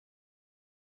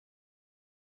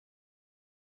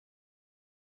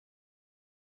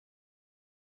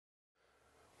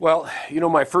Well,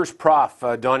 my first prof,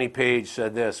 Donnie Page,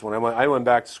 said this when I went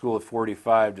back to school at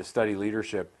 45 to study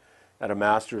leadership at a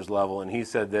master's level, and he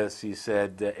said this. He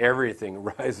said, everything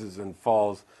rises and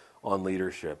falls on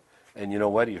leadership. And you know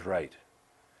what? He's right.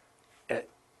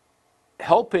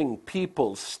 Helping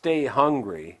people stay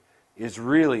hungry is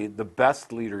really the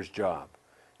best leader's job.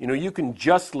 You can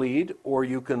just lead or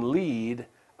you can lead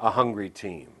a hungry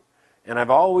team. And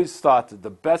I've always thought that the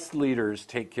best leaders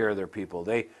take care of their people.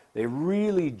 They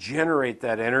really generate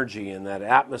that energy and that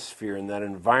atmosphere and that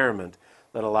environment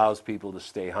that allows people to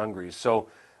stay hungry. So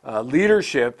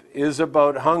leadership is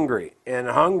about hungry, and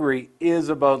hungry is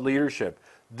about leadership.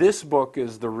 This book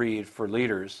is the read for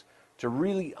leaders to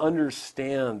really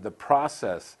understand the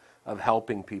process of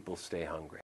helping people stay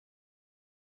hungry.